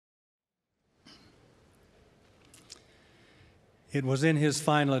It was in his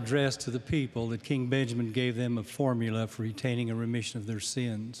final address to the people that King Benjamin gave them a formula for retaining a remission of their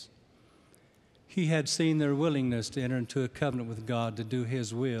sins. He had seen their willingness to enter into a covenant with God to do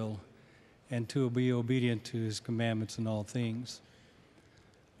his will and to be obedient to his commandments in all things.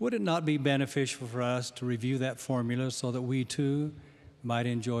 Would it not be beneficial for us to review that formula so that we too might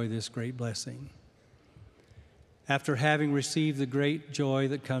enjoy this great blessing? After having received the great joy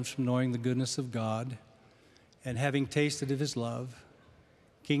that comes from knowing the goodness of God and having tasted of his love,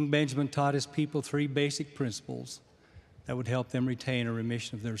 King Benjamin taught his people three basic principles that would help them retain a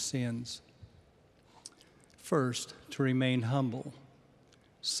remission of their sins. First, to remain humble.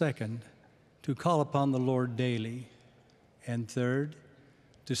 Second, to call upon the Lord daily. And third,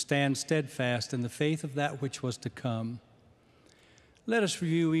 to stand steadfast in the faith of that which was to come. Let us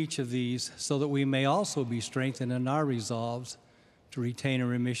review each of these so that we may also be strengthened in our resolves to retain a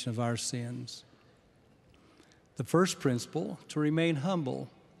remission of our sins. The first principle, to remain humble.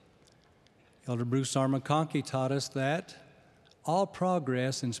 Elder Bruce R. McConkie taught us that all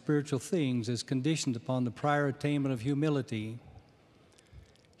progress in spiritual things is conditioned upon the prior attainment of humility.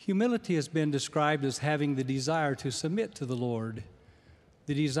 Humility has been described as having the desire to submit to the Lord,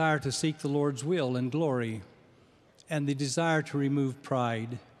 the desire to seek the Lord's will and glory, and the desire to remove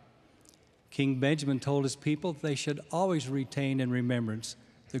pride. King Benjamin told his people they should always retain in remembrance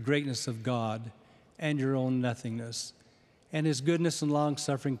the greatness of God and your own nothingness, and his goodness and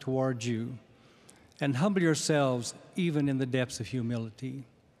long-suffering toward you, and humble yourselves even in the depths of humility.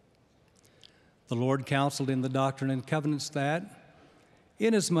 The Lord counseled in the Doctrine and Covenants that,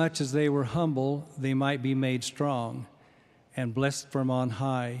 inasmuch as they were humble, they might be made strong, and blessed from on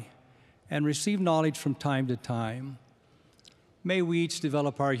high, and receive knowledge from time to time. May we each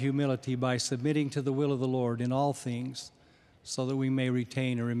develop our humility by submitting to the will of the Lord in all things, so that we may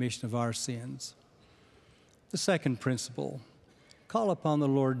retain a remission of our sins. The second principle, call upon the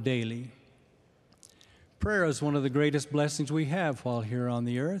Lord daily. Prayer is one of the greatest blessings we have while here on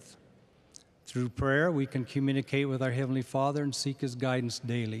the earth. Through prayer, we can communicate with our Heavenly Father and seek his guidance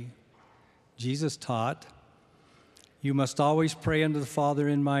daily. Jesus taught, "You must always pray unto the Father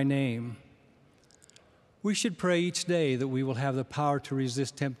in my name." We should pray each day that we will have the power to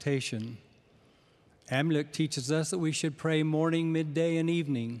resist temptation. Amalek teaches us that we should pray morning, midday, and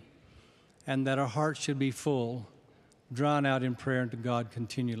evening, and that our hearts should be full, drawn out in prayer unto God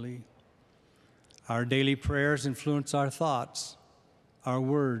continually. Our daily prayers influence our thoughts, our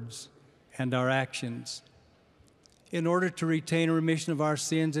words, and our actions. In order to retain a remission of our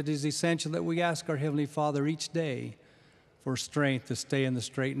sins, it is essential that we ask our Heavenly Father each day for strength to stay in the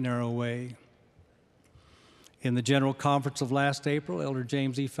straight and narrow way. In the General Conference of last April, Elder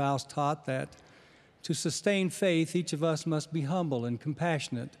James E. Faust taught that to sustain faith, each of us must be humble and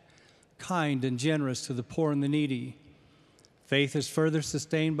compassionate, kind and generous to the poor and the needy. Faith is further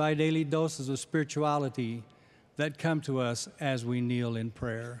sustained by daily doses of spirituality that come to us as we kneel in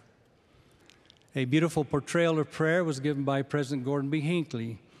prayer. A beautiful portrayal of prayer was given by President Gordon B.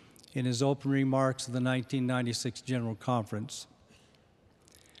 Hinckley in his opening remarks of the 1996 General Conference.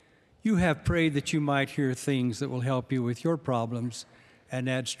 You have prayed that you might hear things that will help you with your problems and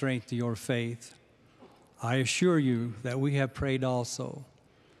add strength to your faith. I assure you that we have prayed also.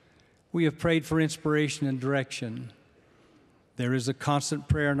 We have prayed for inspiration and direction. There is a constant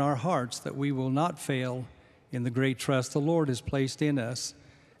prayer in our hearts that we will not fail in the great trust the Lord has placed in us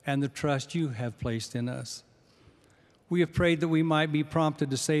and the trust you have placed in us. We have prayed that we might be prompted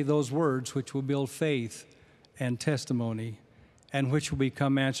to say those words which will build faith and testimony, and which will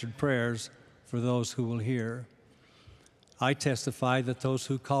become answered prayers for those who will hear. I testify that those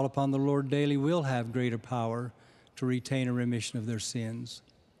who call upon the Lord daily will have greater power to retain a remission of their sins.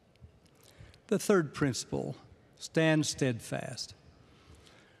 The third principle, stand steadfast.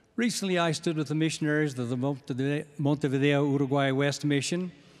 Recently, I stood with the missionaries of the Montevideo, Uruguay West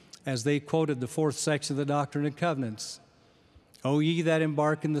Mission as they quoted the fourth section of the Doctrine and Covenants. O ye that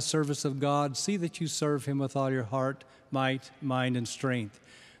embark in the service of God, see that you serve him with all your heart, might, mind, and strength,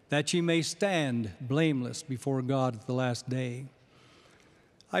 that ye may stand blameless before God at the last day.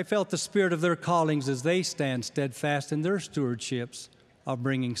 I felt the spirit of their callings as they stand steadfast in their stewardships of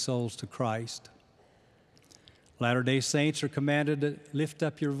bringing souls to Christ. Latter-day Saints are commanded to lift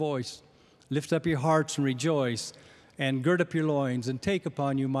up your voice, lift up your hearts and rejoice, and gird up your loins and take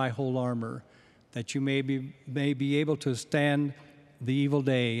upon you my whole armor, that you may be able to stand the evil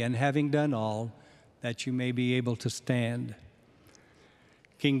day, and having done all, that you may be able to stand.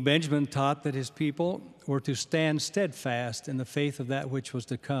 King Benjamin taught that his people were to stand steadfast in the faith of that which was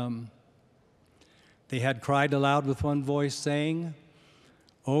to come. They had cried aloud with one voice, saying,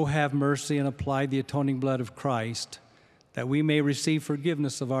 "O have mercy and apply the atoning blood of Christ, that we may receive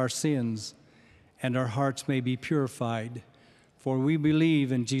forgiveness of our sins and our hearts may be purified. For we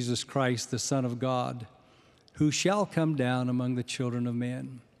believe in Jesus Christ, the Son of God, who shall come down among the children of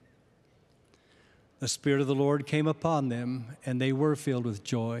men. The Spirit of the Lord came upon them, and they were filled with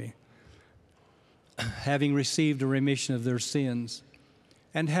joy, having received a remission of their sins,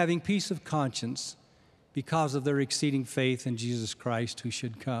 and having peace of conscience because of their exceeding faith in Jesus Christ who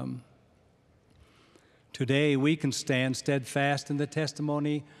should come. Today we can stand steadfast in the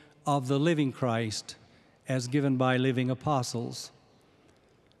testimony of the living Christ as given by living apostles.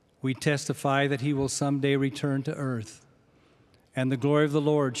 We testify that he will someday return to earth, and the glory of the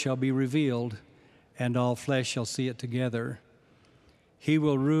Lord shall be revealed, and all flesh shall see it together. He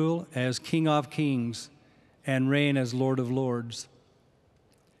will rule as King of kings and reign as Lord of lords.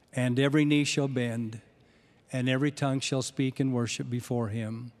 And every knee shall bend, and every tongue shall speak in worship before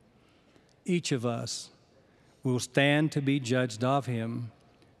him. Each of us will stand to be judged of him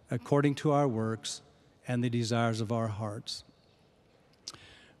according to our works and the desires of our hearts.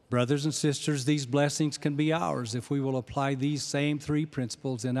 Brothers and sisters, these blessings can be ours if we will apply these same three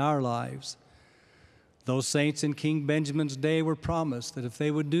principles in our lives. Those saints in King Benjamin's day were promised that if they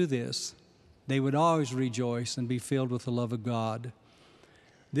would do this, they would always rejoice and be filled with the love of God.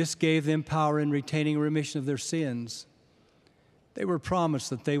 This gave them power in retaining remission of their sins. They were promised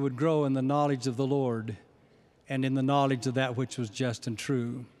that they would grow in the knowledge of the Lord and in the knowledge of that which was just and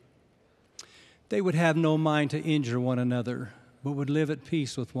true. They would have no mind to injure one another, but would live at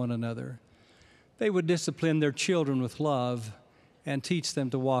peace with one another. They would discipline their children with love and teach them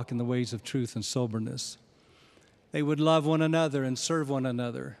to walk in the ways of truth and soberness. They would love one another and serve one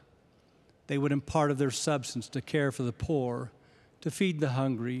another. They would impart of their substance to care for the poor, to feed the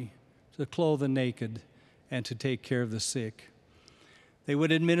hungry, to clothe the naked, and to take care of the sick. They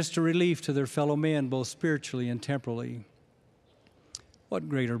would administer relief to their fellow men, both spiritually and temporally. What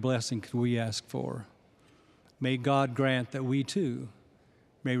greater blessing could we ask for? May God grant that we too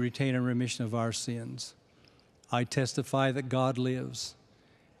may retain a remission of our sins. I testify that God lives,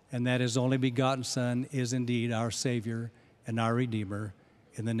 and that his only begotten Son is indeed our Savior and our Redeemer.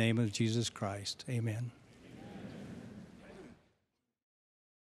 In the name of Jesus Christ, amen.